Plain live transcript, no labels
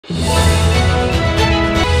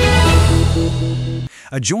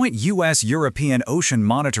A joint U.S.-European ocean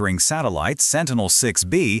monitoring satellite,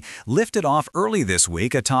 Sentinel-6B, lifted off early this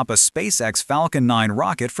week atop a SpaceX Falcon 9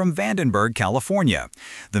 rocket from Vandenberg, California.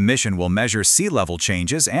 The mission will measure sea level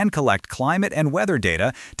changes and collect climate and weather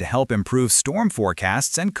data to help improve storm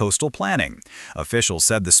forecasts and coastal planning. Officials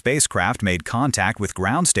said the spacecraft made contact with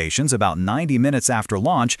ground stations about 90 minutes after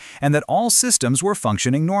launch and that all systems were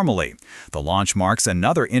functioning normally. The launch marks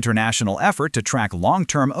another international effort to track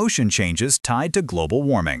long-term ocean changes tied to global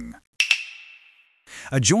warming.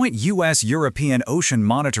 A joint U.S.-European ocean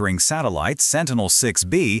monitoring satellite,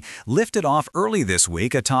 Sentinel-6B, lifted off early this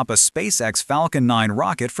week atop a SpaceX Falcon 9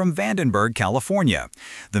 rocket from Vandenberg, California.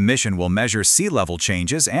 The mission will measure sea level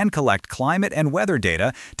changes and collect climate and weather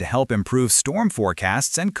data to help improve storm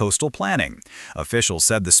forecasts and coastal planning. Officials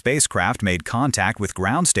said the spacecraft made contact with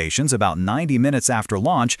ground stations about 90 minutes after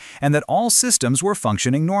launch and that all systems were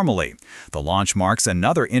functioning normally. The launch marks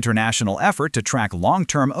another international effort to track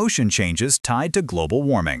long-term ocean changes tied to global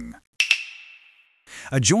warming.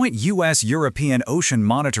 A joint U.S.-European ocean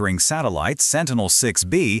monitoring satellite,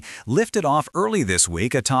 Sentinel-6B, lifted off early this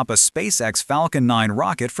week atop a SpaceX Falcon 9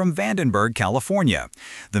 rocket from Vandenberg, California.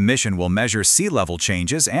 The mission will measure sea level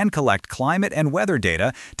changes and collect climate and weather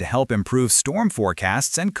data to help improve storm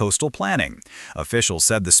forecasts and coastal planning. Officials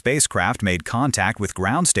said the spacecraft made contact with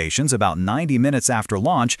ground stations about 90 minutes after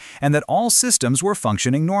launch and that all systems were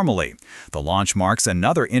functioning normally. The launch marks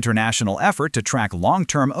another international effort to track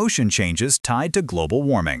long-term ocean changes tied to global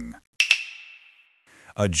warming.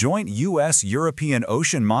 A joint U.S.-European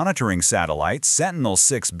ocean monitoring satellite,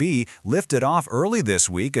 Sentinel-6B, lifted off early this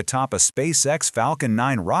week atop a SpaceX Falcon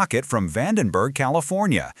 9 rocket from Vandenberg,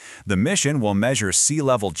 California. The mission will measure sea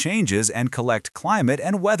level changes and collect climate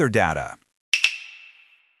and weather data.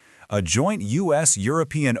 A joint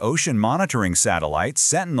U.S.-European ocean monitoring satellite,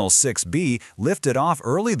 Sentinel-6B, lifted off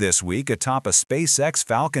early this week atop a SpaceX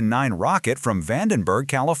Falcon 9 rocket from Vandenberg,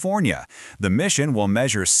 California. The mission will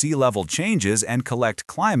measure sea level changes and collect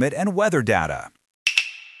climate and weather data.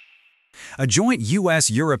 A joint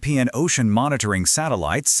U.S.-European ocean monitoring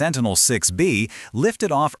satellite, Sentinel-6B,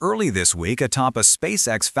 lifted off early this week atop a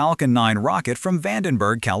SpaceX Falcon 9 rocket from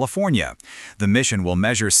Vandenberg, California. The mission will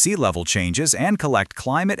measure sea level changes and collect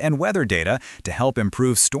climate and weather data to help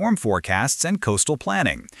improve storm forecasts and coastal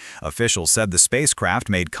planning. Officials said the spacecraft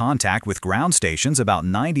made contact with ground stations about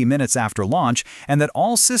 90 minutes after launch and that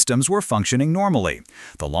all systems were functioning normally.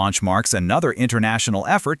 The launch marks another international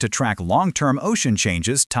effort to track long-term ocean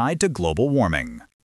changes tied to global warming.